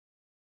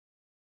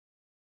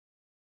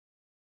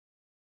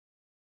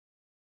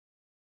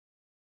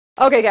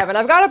Okay, Kevin,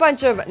 I've got a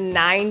bunch of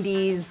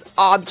 90s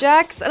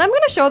objects, and I'm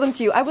gonna show them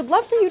to you. I would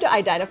love for you to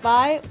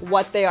identify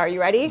what they are. You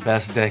ready?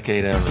 Best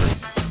decade ever.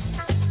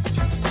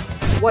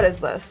 What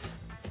is this?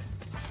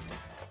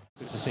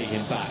 Good to see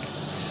him back.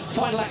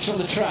 Final action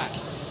on the track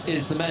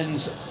is the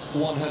men's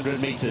 100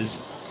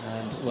 metres.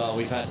 And, well,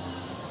 we've had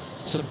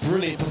some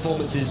brilliant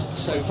performances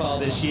so far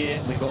this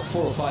year. We've got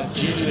 4 or 5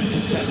 genuine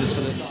contenders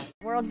for the title.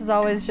 Worlds is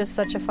always just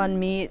such a fun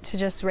meet to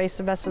just race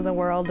the best of the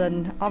world,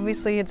 and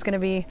obviously it's going to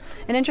be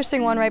an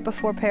interesting one right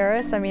before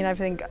Paris. I mean, I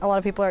think a lot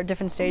of people are at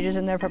different stages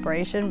in their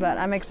preparation, but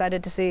I'm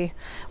excited to see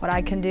what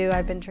I can do.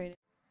 I've been training.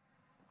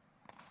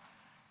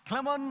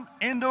 Clemon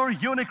Indoor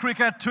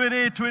Unicricket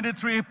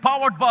 2023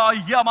 powered by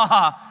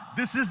Yamaha.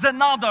 This is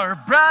another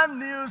brand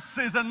new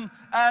season,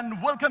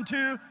 and welcome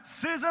to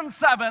season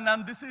 7.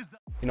 And this is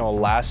You know,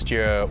 last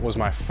year was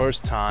my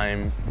first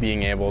time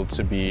being able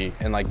to be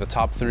in like the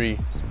top 3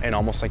 in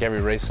almost like every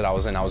race that I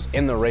was in. I was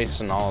in the race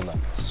in all of them.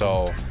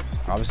 So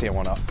obviously I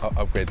want to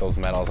upgrade those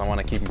medals. I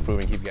want to keep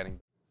improving, keep getting.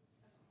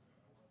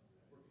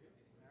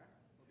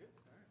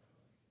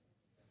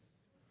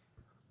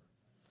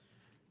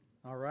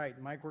 All right,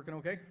 mic working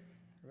okay?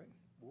 All right.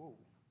 Whoa.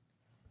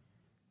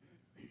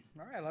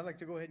 All right, I'd like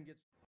to go ahead and get.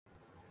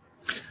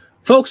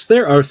 Folks,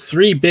 there are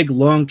 3 big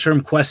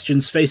long-term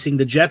questions facing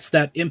the Jets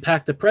that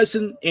impact the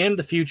present and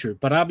the future.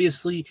 But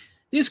obviously,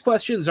 these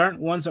questions aren't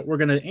ones that we're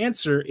going to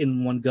answer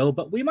in one go,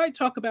 but we might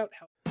talk about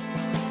how...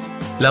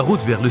 La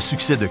route vers le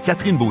succès de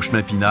Catherine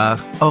Beauchemin-Pinard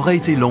aura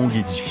été longue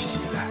et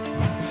difficile.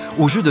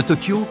 Aux Jeux de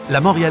Tokyo,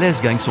 la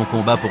Montréalaise gagne son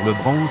combat pour le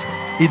bronze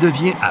et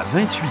devient, à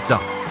 28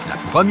 ans, la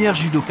première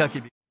judoka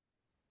québécoise.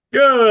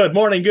 Good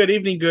morning, good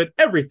evening, good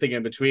everything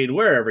in between,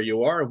 wherever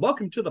you are.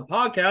 Welcome to the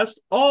podcast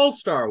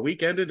All-Star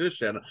Weekend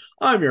Edition.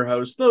 I'm your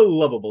host, the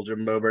lovable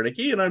Jimbo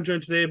Bernicki, and I'm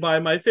joined today by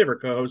my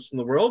favorite co-hosts in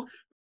the world.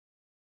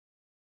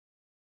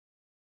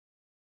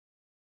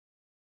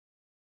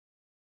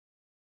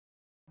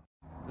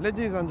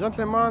 Ladies and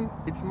gentlemen,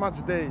 it's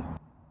match day.